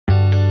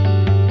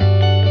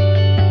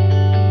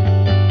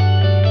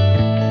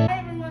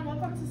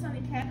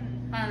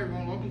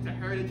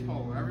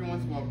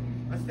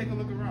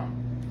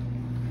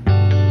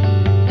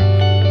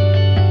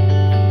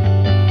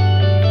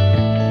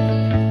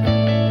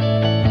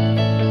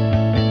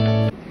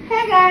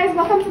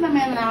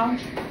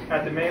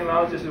At the main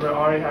lounge, this is where I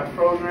already have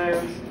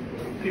programs,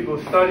 people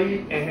study,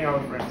 and hang out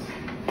with friends.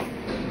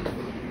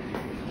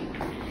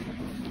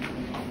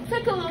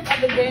 Take a look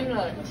at the game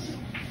lounge.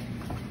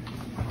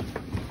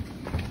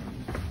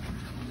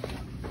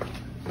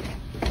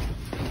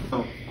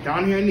 So,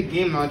 down here in the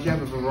game lounge, you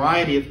have a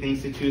variety of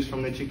things to choose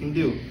from that you can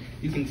do.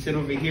 You can sit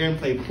over here and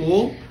play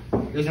pool.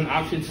 There's an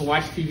option to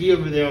watch TV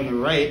over there on the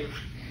right.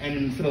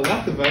 And to the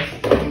left of us,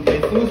 you can play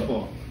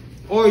foosball.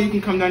 Or you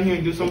can come down here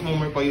and do some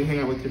homework while you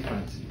hang out with your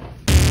friends.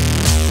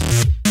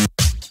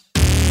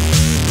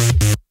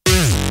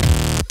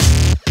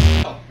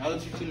 So, now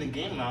that you've seen the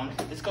game lounge,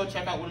 let's go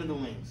check out one of the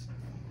wings.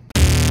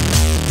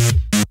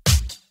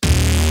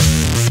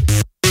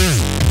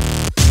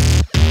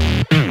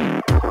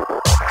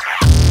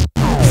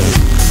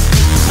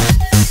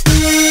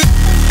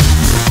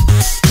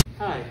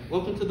 Hi,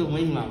 welcome to the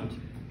Wing Lounge,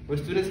 where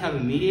students have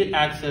immediate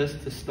access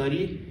to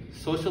study,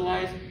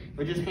 socialize,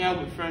 or just hang out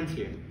with friends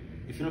here.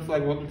 If you don't feel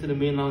like welcome to the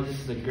main lounge, this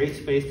is a great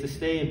space to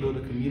stay and build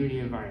a community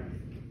environment.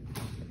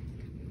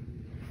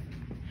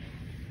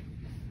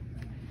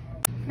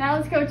 Now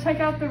let's go check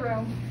out the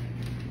room.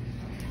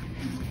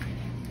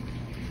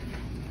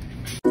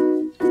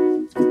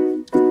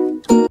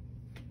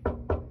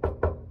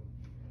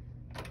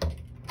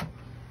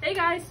 Hey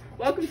guys,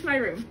 welcome to my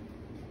room.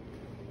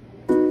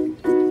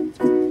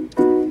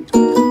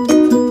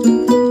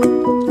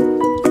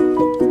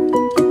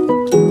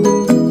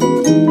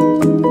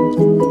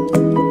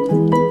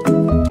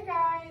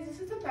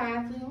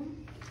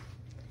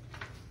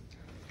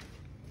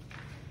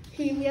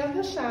 Here we have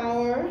the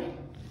shower,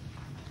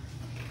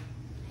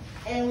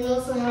 and we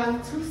also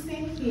have 2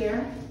 sinks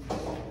here,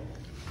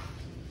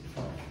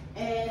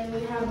 and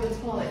we have the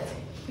toilet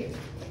here.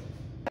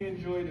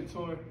 Enjoy the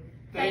tour.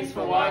 Thanks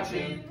for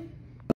watching.